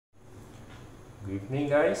Good evening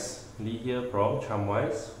guys, Lee here from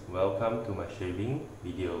Charmwise. Welcome to my shaving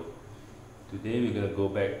video. Today we're going to go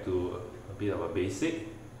back to a bit of a basic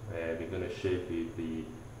where we're going to shave with the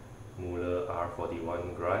Muhle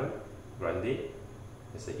R41 Grande.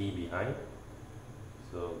 There's an E behind.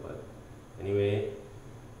 But anyway,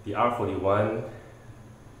 the R41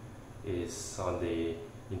 is on the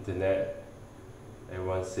internet.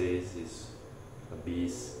 Everyone says it's a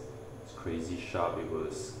beast, it's crazy sharp, it will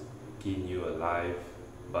skin you alive,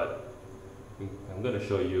 but I'm going to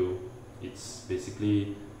show you it's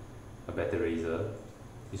basically a better razor.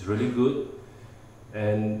 It's really good,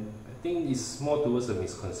 and I think it's more towards a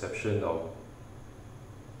misconception of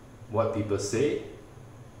what people say,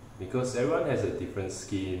 because everyone has a different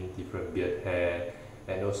skin, different beard hair,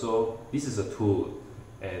 and also this is a tool,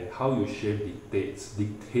 and how you shave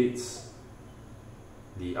dictates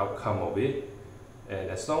the outcome of it. And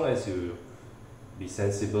as long as you be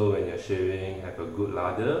sensible when you're shaving, have a good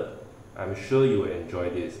lather, I'm sure you will enjoy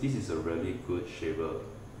this. This is a really good shaver.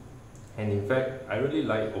 And in fact, I really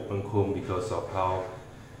like open comb because of how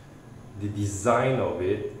the design of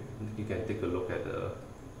it. You can take a look at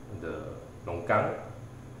the longkang.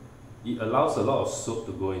 It allows a lot of soap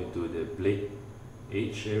to go into the blade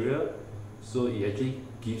edge area, so it actually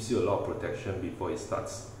gives you a lot of protection before it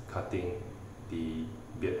starts cutting the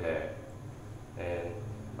beard hair. And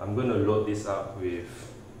I'm going to load this up with,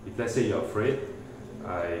 if let's say you're afraid,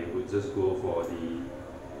 I would just go for the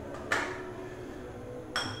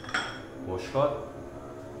Voskhod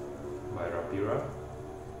by Rapira.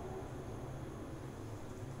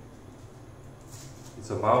 It's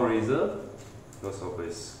a mild razor because of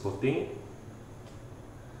its coating.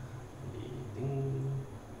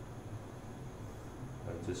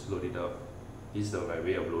 I'll just load it up. This is my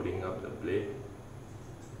way of loading up the blade.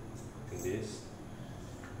 Putting this.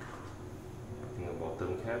 Putting a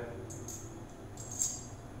bottom cap.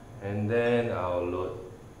 And then I'll load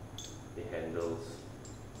the handles.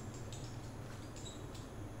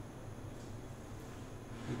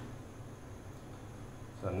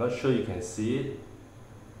 So I'm not sure you can see it.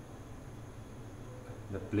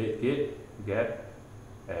 The blade gap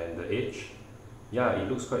and the edge. Yeah, it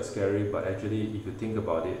looks quite scary, but actually if you think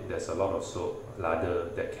about it, there's a lot of soap lather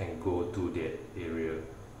that can go to that area.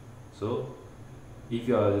 So if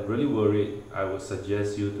you are really worried, I would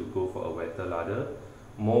suggest you to go for a wetter lather.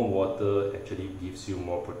 More water actually gives you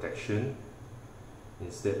more protection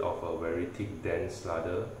instead of a very thick dense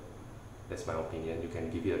lather. That's my opinion. You can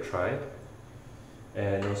give it a try.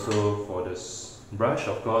 And also for this brush,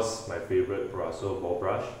 of course, my favorite Proraso ball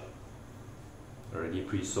brush, already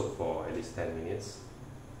pre-soaked for at least 10 minutes.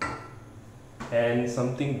 And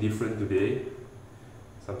something different today,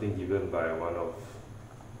 something given by one of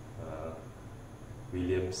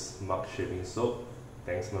William's mug shaving soap.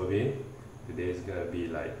 Thanks Mervin. Today is gonna be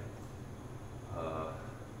like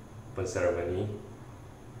open ceremony.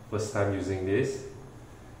 First time using this,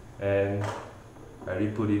 and I already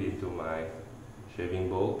put it into my shaving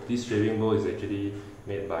bowl. This shaving bowl is actually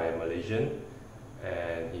made by a Malaysian,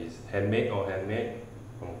 and it's handmade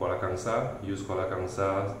from Kuala Kangsar. Use Kuala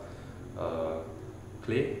Kangsar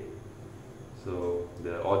clay. So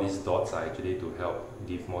all these dots are actually to help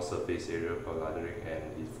give more surface area for lathering,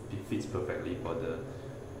 and it fits perfectly for the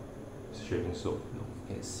shaving soap. You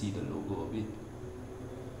can see the logo of it.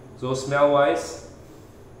 So smell wise,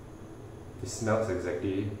 it smells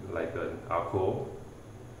exactly like an Arco.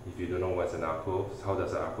 If you don't know what's an Arco, how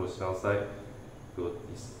does an Arco smell like?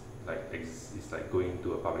 It's like going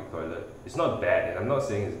to a public toilet. It's not bad, and I'm not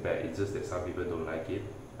saying it's bad, it's just that some people don't like it.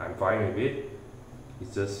 I'm fine with it.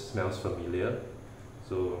 It just smells familiar.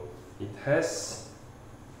 So it has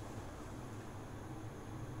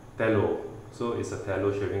tallow. So it's a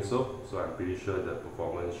tallow shaving soap. So I'm pretty sure the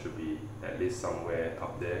performance should be at least somewhere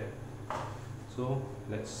up there. So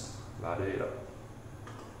let's lather it up.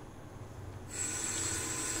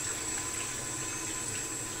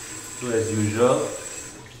 So as usual,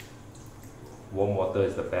 warm water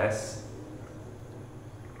is the best.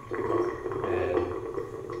 And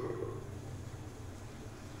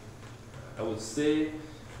I would say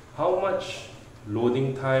how much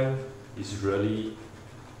loading time is really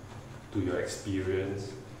to your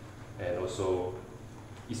experience, and also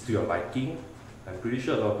is to your liking. I'm pretty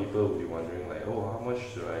sure a lot of people will be wondering like, oh, how much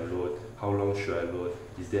should I load? How long should I load?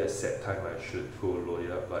 Is there a set time I should go load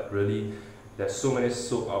it up? But really, there's so many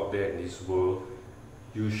soap out there in this world.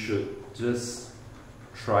 You should just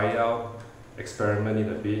try it out, experiment it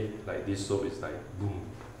a bit. Like this soap is like boom.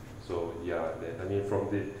 So yeah, I mean, from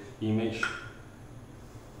the image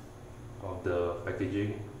of the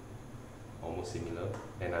packaging, almost similar,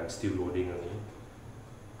 and I'm still loading on it.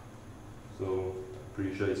 so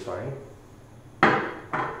pretty sure it's fine.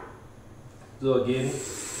 So again,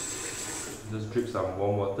 just drip some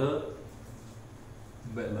warm water,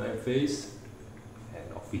 wet my face,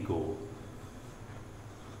 and off we go.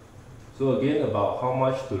 So again, about how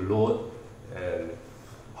much to load and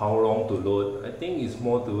how long to load, I think it's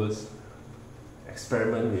more towards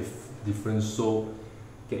experiment with different soap,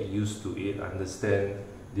 get used to it, understand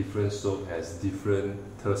different soap has different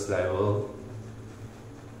thirst level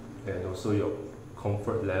and also your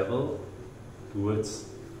comfort level towards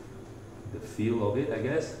the feel of it, I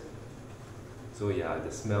guess. So yeah,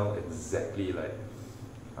 the smell exactly like,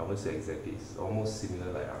 I won't say exactly, it's almost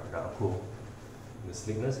similar like Argako. The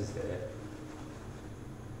slickness is there,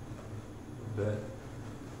 but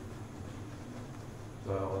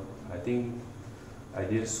well, I think I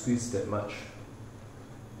didn't squeeze that much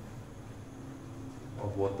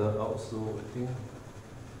of water out, so I think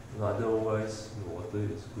otherwise the water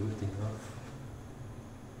is good enough.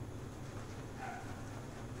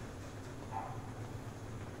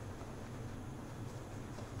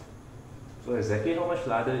 So exactly how much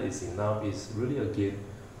lather is enough is really again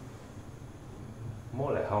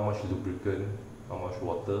more like how much lubricant, how much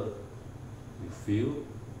water you feel.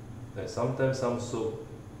 Like sometimes some soap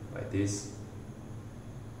like this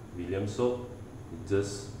William soap, it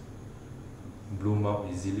just bloom out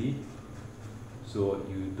easily, so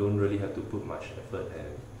you don't really have to put much effort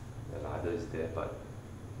and the lather is there, but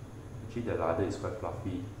actually the lather is quite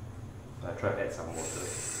fluffy. I try to add some water.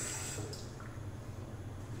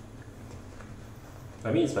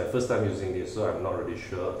 I mean, it's my first time using this, so I'm not really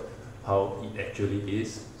sure how it actually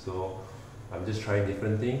is, so I'm just trying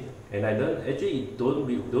different things. And I don't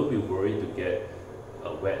be worried to get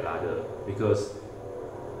a wet lather, because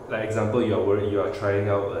like example, you are trying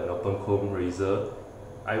out an open comb razor,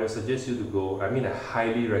 I would suggest you to go, I mean I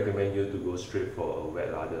highly recommend you to go straight for a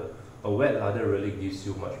wet lather. A wet lather really gives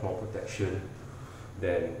you much more protection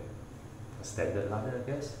than a standard lather, I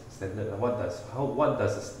guess. Standard, what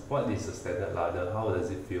is a standard lather? How does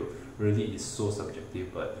it feel? Really, it's so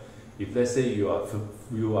subjective. But if let's say you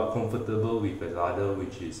are comfortable with a lather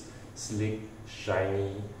which is slick,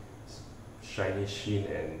 shiny sheen,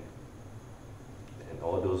 and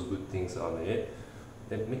all those good things on it,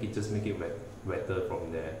 then make it wetter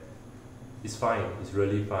from there. It's fine. It's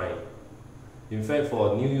really fine. In fact,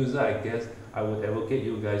 for a new user, I guess I would advocate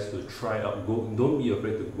you guys to try out. Don't be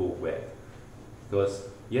afraid to go wet, because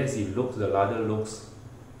yes, the lather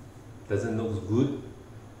doesn't look good,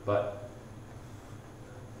 but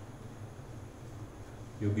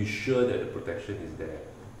you'll be sure that the protection is there,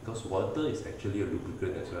 because water is actually a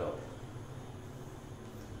lubricant as well.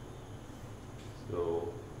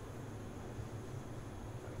 So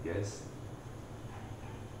I guess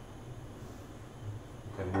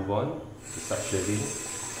we can move on to start shaving.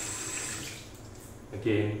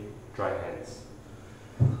 Again, dry hands.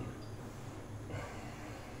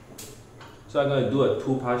 So I'm going to do a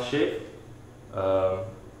 2-pass shave,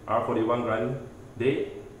 R41 Grande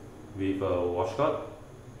with a Voskhod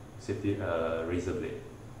safety razor blade.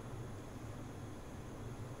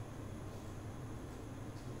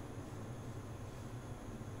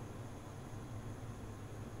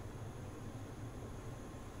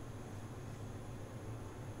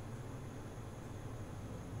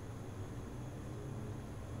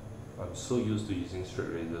 I'm so used to using straight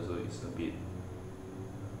razor, so it's a bit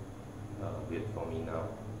weird for me now.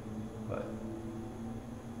 But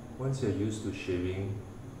once you're used to shaving,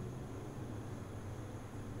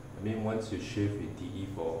 I mean once you shave with DE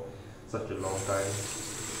for such a long time,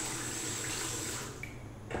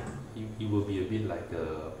 it will be a bit like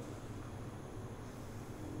a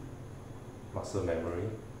muscle memory.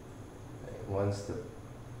 Like once the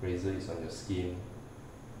razor is on your skin,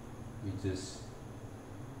 you just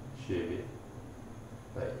shave it,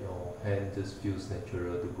 like your hand just feels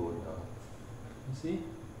natural to go down. You see?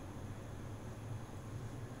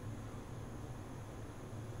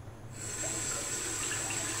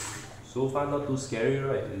 So far not too scary,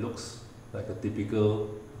 right? It looks like a typical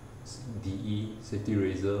DE safety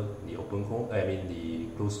razor, the open comb, I mean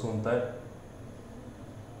the closed comb type.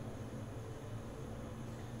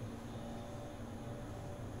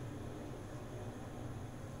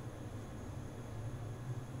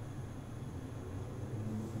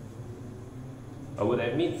 I would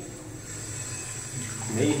admit,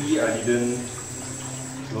 maybe I didn't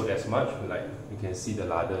load as much. Like you can see, the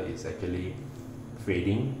lather is actually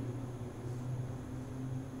fading.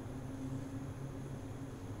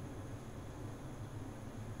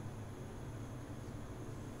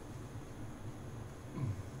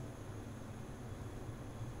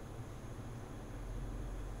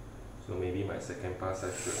 So maybe my second pass, I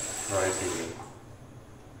should try to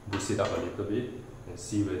boost it up a little bit and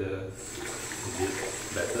see whether it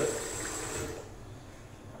is better.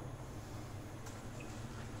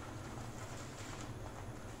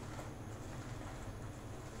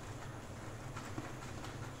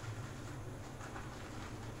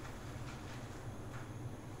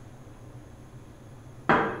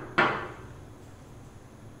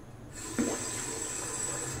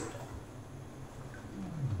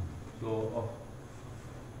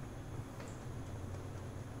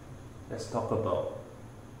 Let's talk about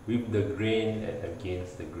with the grain and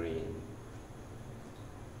against the grain.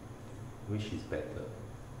 Which is better?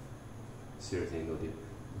 Seriously, no, it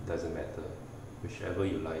doesn't matter. Whichever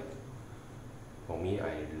you like. For me,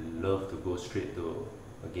 I love to go straight to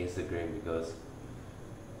against the grain because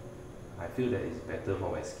I feel that it's better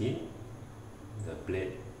for my skin. The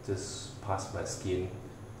blade just past my skin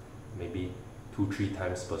maybe 2-3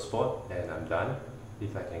 times per spot and I'm done.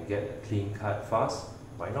 If I can get a clean cut fast,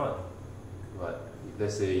 why not? But if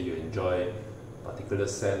let's say you enjoy particular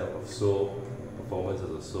scent of soap, performance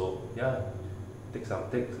of the soap, yeah, take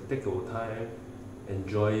your time,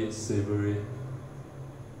 enjoy it, savor it.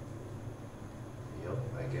 Yep,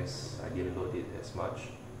 I guess I didn't load it as much.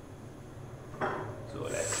 So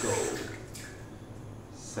let's go.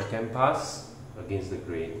 Second pass against the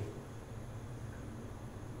grain.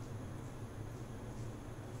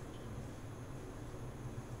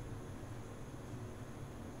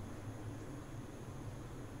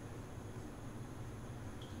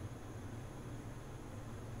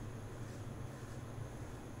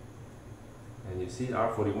 And you see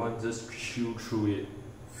R41 just chew through it.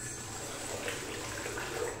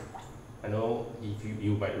 I know if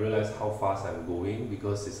you might realize how fast I'm going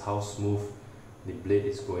because it's how smooth the blade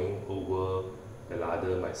is going over the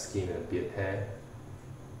lather, my skin and beard hair.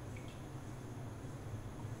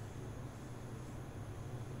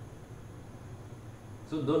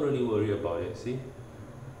 So don't really worry about it, see?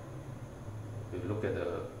 If you look at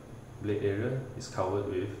the blade area, it's covered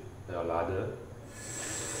with the lather,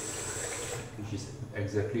 which is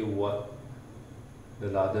exactly what the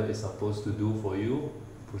lather is supposed to do for you,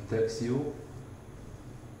 protects you.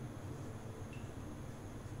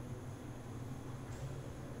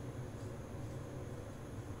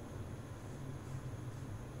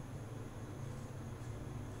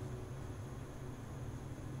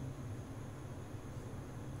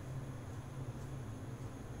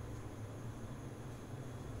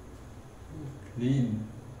 Clean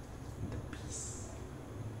the piece.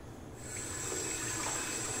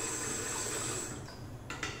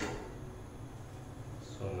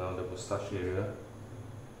 So now the moustache area.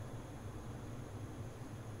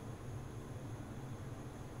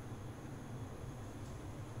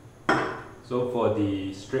 So for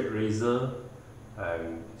the straight razor,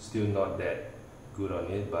 I'm still not that good on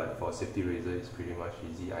it, but for safety razor it's pretty much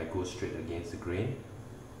easy. I go straight against the grain.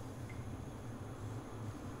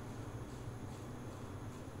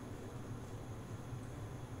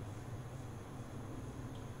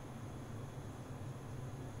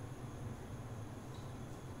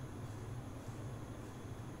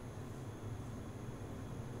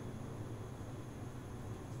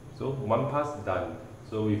 So one pass done.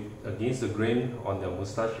 So with against the grain on the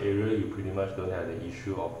moustache area, you pretty much don't have the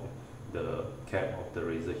issue of the cap of the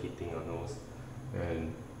razor hitting your nose.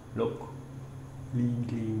 And look, clean,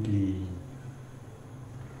 clean, clean.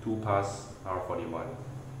 2 pass R41.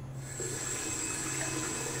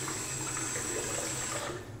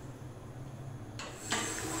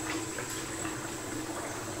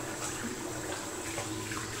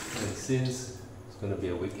 And since it's gonna be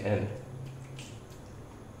a weekend,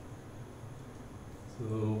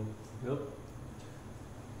 so, yep,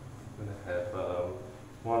 I'm gonna have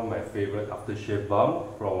one of my favorite aftershave balm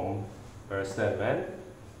from Barrister and Mann,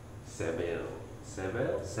 Seville.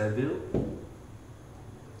 Seville?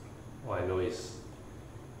 All I know is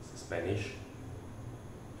it's a Spanish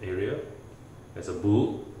area. There's a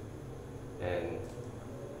bull and it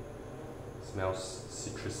smells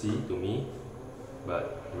citrusy to me,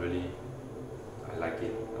 but really I like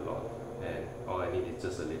it a lot. And all I need is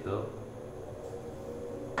just a little.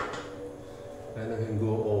 And I can go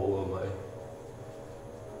all over my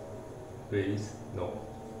face, no,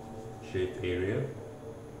 shaved area.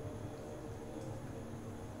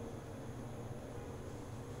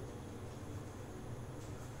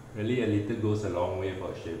 Really a little goes a long way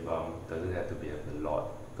for a shave balm. Doesn't have to be a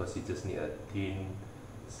lot because you just need a thin,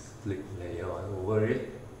 slick layer over it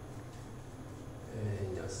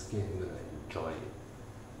and your skin is gonna enjoy it.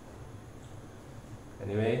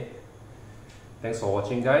 Anyway, thanks for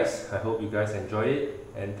watching guys. I hope you guys enjoy it,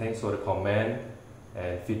 and thanks for the comment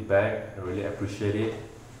and feedback. I really appreciate it,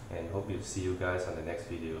 and hope to see you guys on the next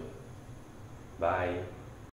video. Bye.